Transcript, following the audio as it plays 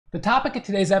The topic of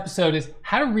today's episode is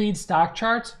how to read stock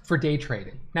charts for day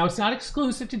trading. Now, it's not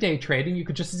exclusive to day trading. You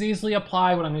could just as easily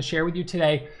apply what I'm going to share with you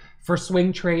today for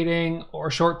swing trading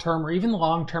or short-term or even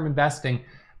long-term investing.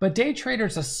 But day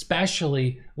traders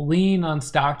especially lean on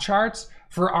stock charts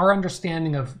for our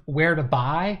understanding of where to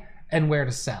buy and where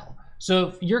to sell. So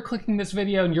if you're clicking this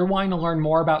video and you're wanting to learn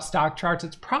more about stock charts,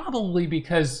 it's probably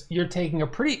because you're taking a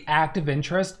pretty active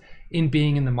interest in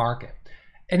being in the market.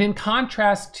 And in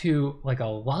contrast to like a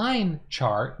line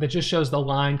chart that just shows the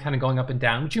line kind of going up and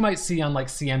down, which you might see on like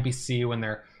CNBC when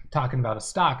they're talking about a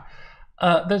stock,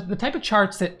 the type of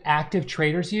charts that active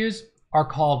traders use are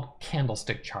called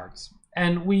candlestick charts.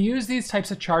 And we use these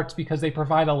types of charts because they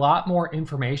provide a lot more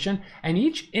information, and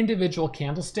each individual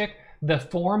candlestick, the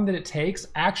form that it takes,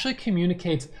 actually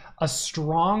communicates a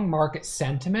strong market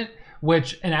sentiment,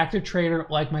 which an active trader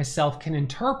like myself can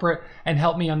interpret and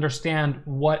help me understand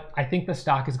what I think the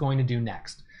stock is going to do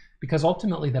next. Because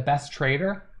ultimately the best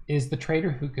trader is the trader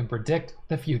who can predict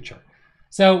the future.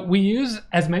 So we use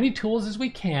as many tools as we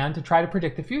can to try to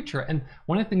predict the future. And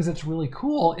one of the things that's really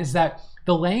cool is that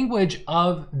the language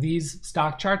of these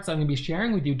stock charts that I'm going to be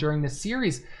sharing with you during this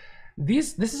series,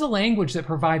 this is a language that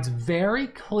provides very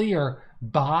clear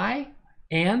buy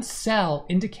and sell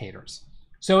indicators.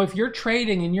 So if you're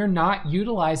trading and you're not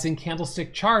utilizing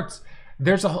candlestick charts,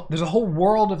 there's a whole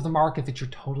world of the market that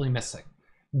you're totally missing.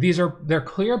 They're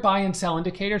clear buy and sell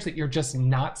indicators that you're just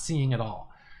not seeing at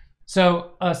all.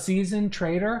 So a seasoned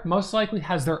trader most likely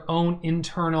has their own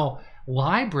internal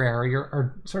library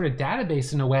or sort of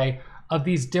database in a way of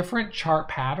these different chart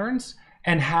patterns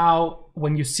and how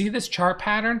when you see this chart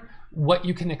pattern, what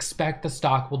you can expect the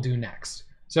stock will do next.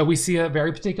 So we see a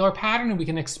very particular pattern and we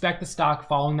can expect the stock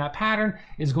following that pattern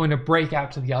is going to break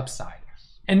out to the upside.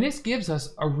 And this gives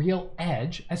us a real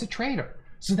edge as a trader.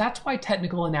 So that's why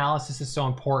technical analysis is so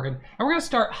important. And we're going to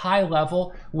start high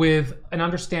level with an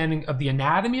understanding of the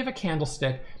anatomy of a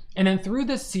candlestick. And then through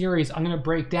this series, I'm going to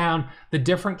break down the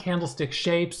different candlestick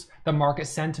shapes, the market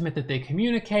sentiment that they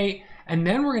communicate. And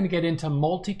then we're going to get into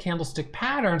multi-candlestick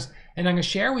patterns. And I'm going to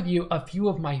share with you a few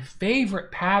of my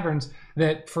favorite patterns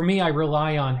that for me, I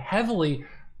rely on heavily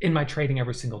in my trading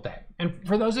every single day. And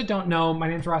for those that don't know, my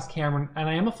name is Ross Cameron and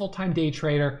I am a full-time day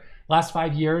trader. Last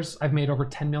 5 years, I've made over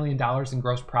 $10 million in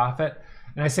gross profit.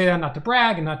 And I say that not to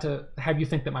brag and not to have you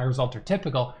think that my results are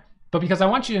typical, but because I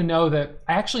want you to know that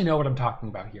I actually know what I'm talking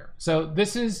about here. So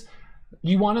this is,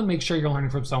 you want to make sure you're learning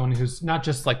from someone who's not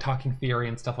just like talking theory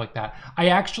and stuff like that. I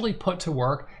actually put to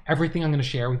work everything I'm going to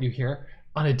share with you here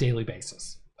on a daily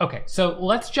basis. Okay, so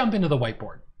let's jump into the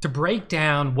whiteboard to break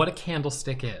down what a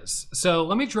candlestick is. So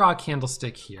let me draw a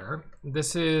candlestick here.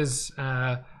 This is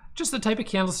just the type of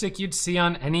candlestick you'd see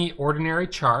on any ordinary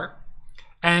chart.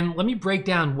 And let me break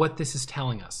down what this is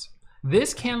telling us.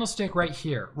 This candlestick right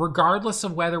here, regardless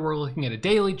of whether we're looking at a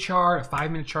daily chart, a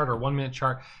 5-minute chart, or a 1-minute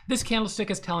chart, this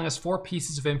candlestick is telling us 4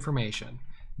 pieces of information: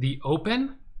 the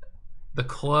open, the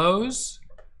close,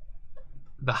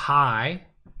 the high,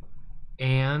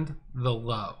 and the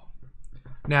low.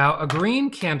 Now, a green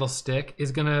candlestick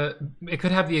is it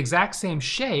could have the exact same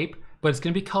shape, but it's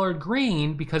gonna be colored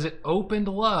green because it opened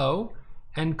low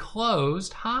and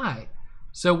closed high.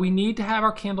 So we need to have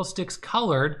our candlesticks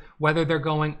colored, whether they're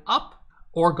going up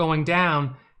or going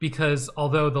down, because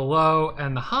although the low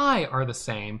and the high are the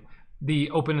same, the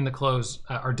open and the close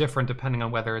are different depending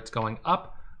on whether it's going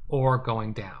up or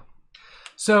going down.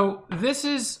 So this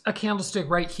is a candlestick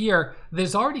right here that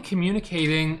is already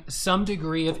communicating some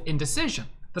degree of indecision.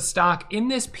 The stock in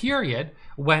this period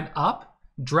went up,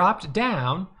 dropped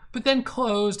down, but then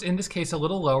closed, in this case, a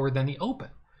little lower than the open.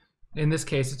 In this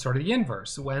case, it's sort of the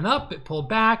inverse. It went up, it pulled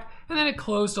back, and then it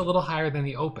closed a little higher than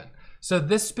the open. So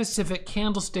this specific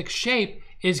candlestick shape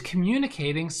is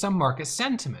communicating some market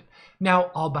sentiment.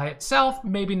 Now, all by itself,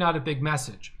 maybe not a big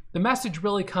message. The message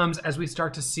really comes as we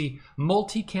start to see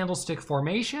multi-candlestick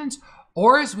formations,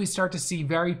 or as we start to see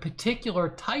very particular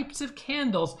types of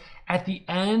candles at the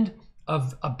end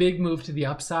of a big move to the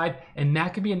upside, and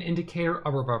that could be an indicator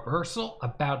of a reversal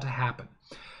about to happen.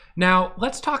 Now,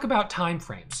 let's talk about time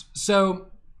frames. So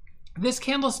this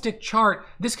candlestick chart,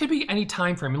 this could be any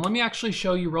time frame. And let me actually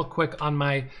show you real quick on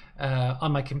my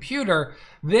computer.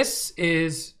 This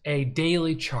is a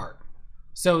daily chart.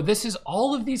 So this is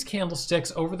all of these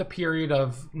candlesticks over the period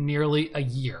of nearly a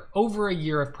year, over a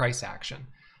year of price action.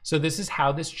 So this is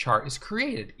how this chart is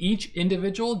created. Each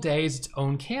individual day is its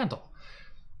own candle.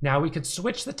 Now we could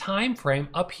switch the time frame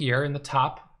up here in the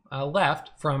top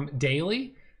left from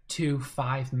daily to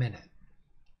 5-minute.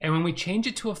 And when we change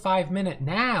it to a 5-minute,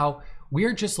 now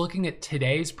we're just looking at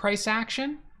today's price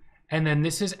action. And then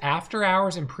this is after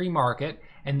hours and pre-market.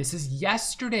 And this is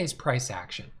yesterday's price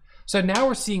action. So now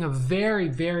we're seeing a very,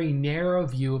 very narrow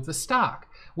view of the stock,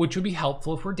 which would be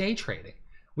helpful if we're day trading.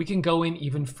 We can go in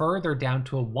even further down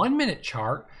to a 1-minute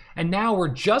chart, and now we're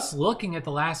just looking at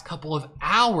the last couple of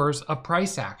hours of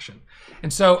price action.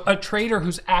 And so a trader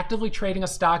who's actively trading a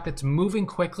stock that's moving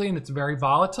quickly and it's very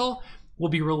volatile will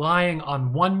be relying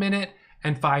on 1-minute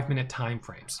and 5-minute time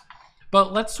frames.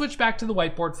 But let's switch back to the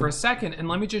whiteboard for a second, and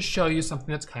let me just show you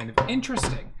something that's kind of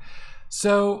interesting.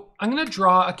 So I'm going to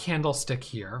draw a candlestick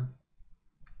here,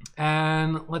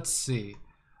 and let's see.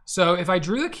 So if I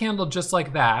drew the candle just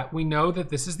like that, we know that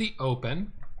this is the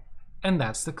open and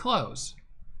that's the close.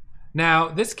 Now,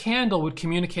 this candle would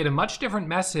communicate a much different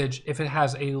message if it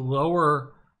has a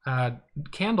lower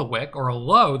candle wick or a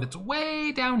low that's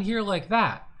way down here like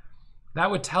that. That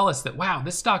would tell us that, wow,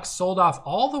 this stock sold off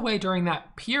all the way during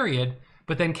that period,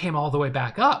 but then came all the way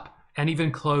back up and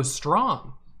even closed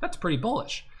strong. That's pretty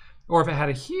bullish. Or if it had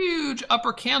a huge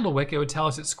upper candle wick, it would tell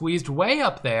us it squeezed way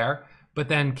up there, but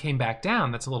then came back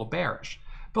down. That's a little bearish.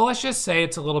 But let's just say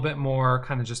it's a little bit more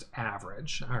kind of just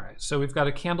average. All right, so we've got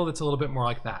a candle that's a little bit more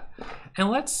like that. And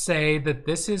let's say that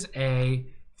this is a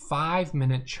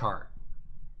 5-minute chart.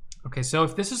 Okay, so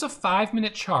if this is a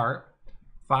 5-minute chart,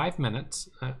 5 minutes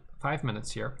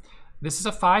here, this is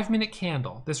a 5-minute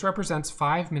candle. This represents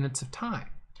 5 minutes of time.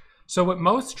 So what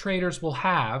most traders will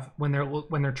have when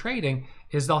they're trading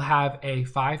is they'll have a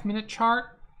 5-minute chart,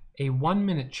 a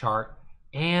 1-minute chart,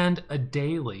 and a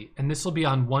daily, and this will be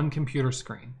on one computer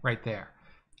screen right there.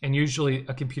 And usually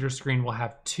a computer screen will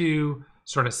have 2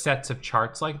 sort of sets of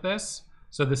charts like this.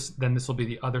 So this will be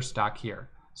the other stock here.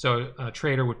 So a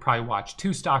trader would probably watch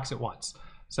 2 stocks at once.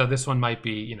 So this one might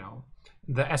be, you know,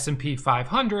 the S&P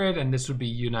 500, and this would be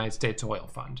United States Oil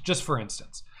Fund, just for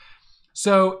instance.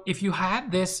 So if you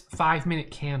had this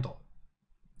 5-minute candle,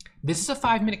 this is a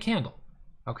 5-minute candle.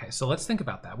 Okay, so let's think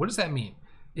about that. What does that mean?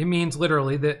 It means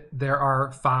literally that there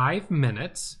are 5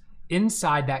 minutes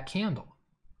inside that candle.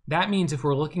 That means if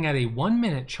we're looking at a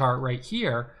 1-minute chart right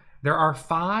here, there are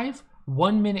 5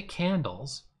 1-minute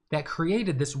candles that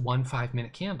created this one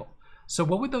 5-minute candle. So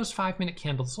what would those 5-minute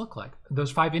candles look like?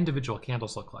 Those 5 individual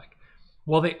candles look like?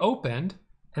 Well, they opened,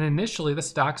 and initially the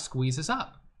stock squeezes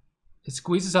up. It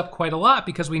squeezes up quite a lot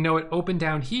because we know it opened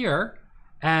down here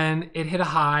and it hit a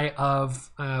high of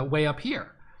way up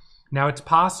here. Now it's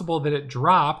possible that it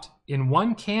dropped in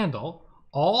one candle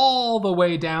all the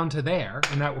way down to there,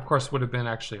 and that of course would have been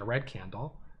actually a red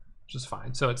candle, which is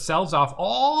fine. So it sells off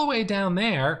all the way down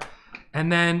there,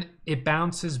 and then it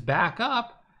bounces back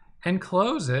up and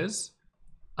closes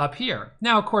up here.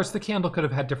 Now, of course, the candle could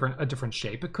have had a different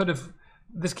shape.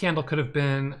 This candle could have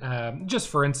been, just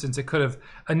for instance, it could have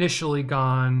initially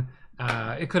gone,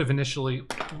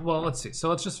 well, let's see. So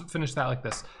let's just finish that like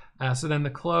this. So then the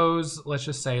close, let's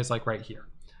just say, is like right here.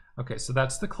 Okay, so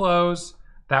that's the close,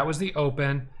 that was the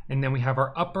open, and then we have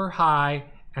our upper high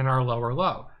and our lower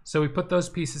low. So we put those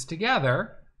pieces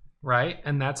together, right?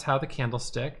 And that's how the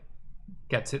candlestick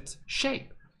gets its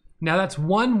shape. Now that's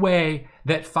one way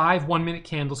that 5 1-minute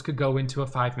candles could go into a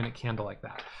 5-minute candle like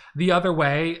that. The other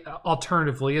way,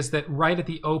 alternatively, is that right at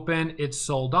the open, it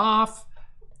sold off,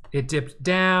 it dipped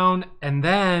down, and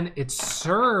then it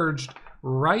surged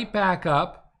right back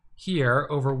up here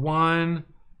over 1,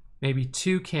 maybe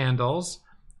 2 candles,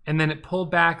 and then it pulled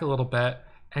back a little bit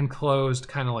and closed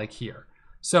kind of like here.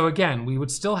 So again, we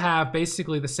would still have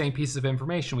basically the same pieces of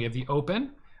information. We have the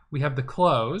open, we have the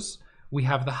close, we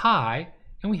have the high,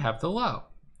 and we have the low.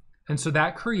 And so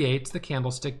that creates the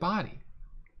candlestick body.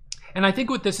 And I think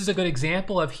what this is a good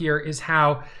example of here is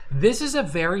how this is a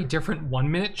very different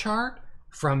 1-minute chart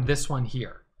from this one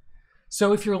here.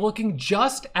 So if you're looking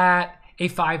just at a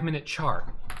 5-minute chart,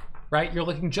 right? You're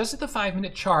looking just at the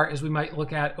 5-minute chart as we might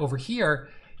look at over here,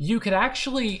 you could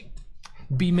actually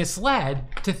be misled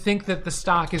to think that the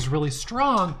stock is really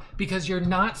strong because you're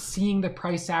not seeing the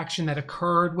price action that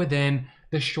occurred within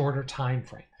the shorter time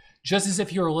frame. Just as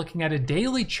if you were looking at a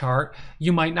daily chart,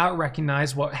 you might not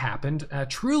recognize what happened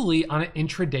truly on an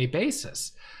intraday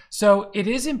basis. So it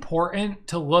is important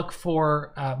to look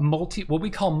for what we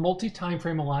call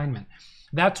multi-timeframe alignment.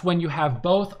 That's when you have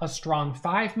both a strong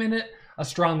 5-minute, a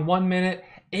strong 1-minute,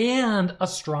 and a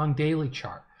strong daily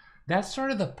chart. That's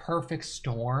sort of the perfect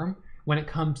storm when it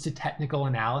comes to technical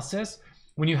analysis,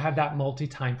 when you have that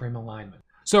multi-timeframe alignment.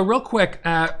 So real quick,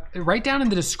 right down in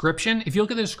the description, if you look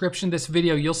at the description of this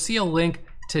video, you'll see a link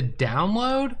to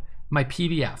download my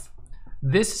PDF.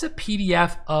 This is a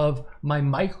PDF of my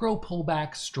micro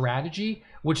pullback strategy,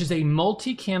 which is a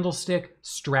multi-candlestick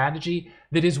strategy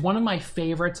that is one of my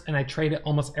favorites, and I trade it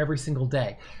almost every single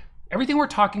day. Everything we're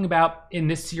talking about in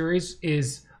this series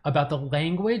is about the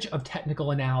language of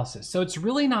technical analysis. So it's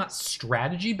really not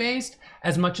strategy based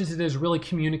as much as it is really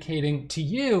communicating to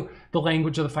you the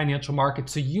language of the financial market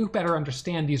so you better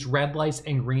understand these red lights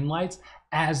and green lights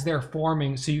as they're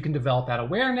forming, so you can develop that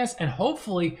awareness and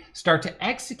hopefully start to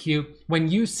execute when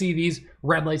you see these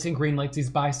red lights and green lights, these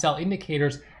buy sell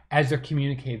indicators as they're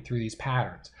communicated through these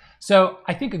patterns. So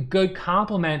I think a good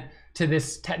complement to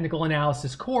this technical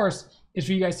analysis course is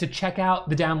for you guys to check out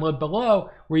the download below,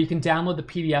 where you can download the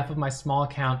PDF of my small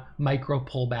account micro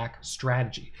pullback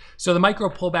strategy. So the micro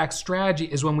pullback strategy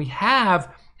is when we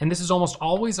have, and this is almost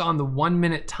always on the 1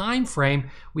 minute time frame,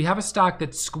 we have a stock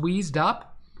that's squeezed up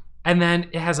and then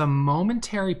it has a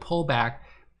momentary pullback,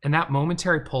 and that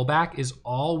momentary pullback is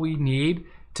all we need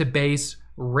to base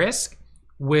risk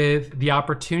with the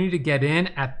opportunity to get in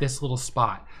at this little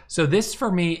spot. So this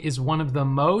for me is one of the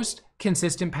most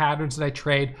consistent patterns that I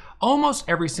trade almost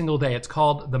every single day. It's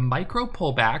called the micro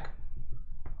pullback.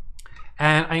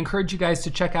 And I encourage you guys to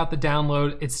check out the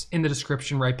download. It's in the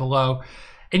description right below.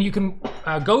 And you can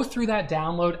go through that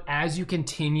download as you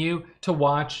continue to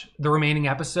watch the remaining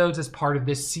episodes as part of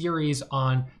this series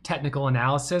on technical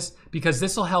analysis, because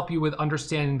this will help you with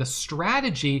understanding the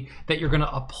strategy that you're going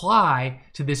to apply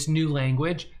to this new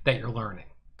language that you're learning.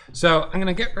 So I'm going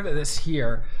to get rid of this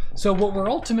here. So what we're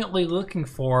ultimately looking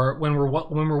for when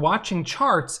we're watching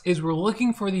charts is we're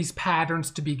looking for these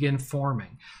patterns to begin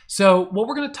forming. So what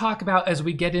we're going to talk about as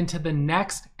we get into the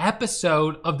next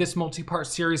episode of this multi-part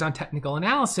series on technical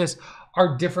analysis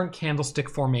are different candlestick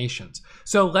formations.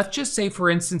 So let's just say, for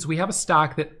instance, we have a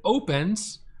stock that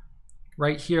opens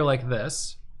right here like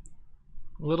this,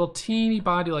 a little teeny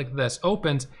body like this,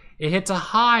 opens, it hits a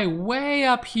high way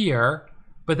up here,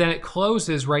 but then it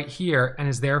closes right here and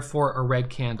is therefore a red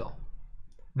candle.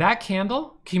 That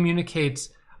candle communicates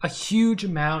a huge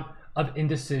amount of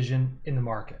indecision in the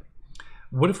market.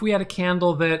 What if we had a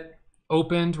candle that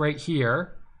opened right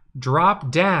here,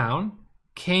 dropped down,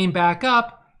 came back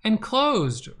up, and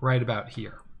closed right about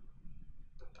here?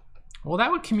 Well,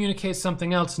 that would communicate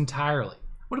something else entirely.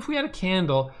 What if we had a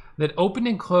candle that opened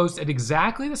and closed at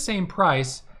exactly the same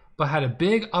price, but had a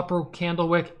big upper candle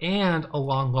wick and a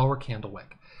long lower candle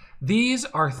wick? These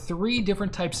are three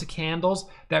different types of candles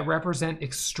that represent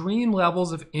extreme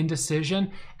levels of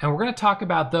indecision, and we're going to talk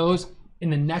about those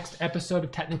in the next episode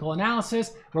of technical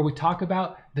analysis, where we talk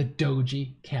about the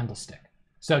doji candlestick.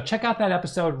 So check out that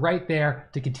episode right there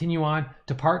to continue on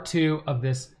to part 2 of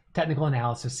this technical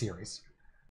analysis series.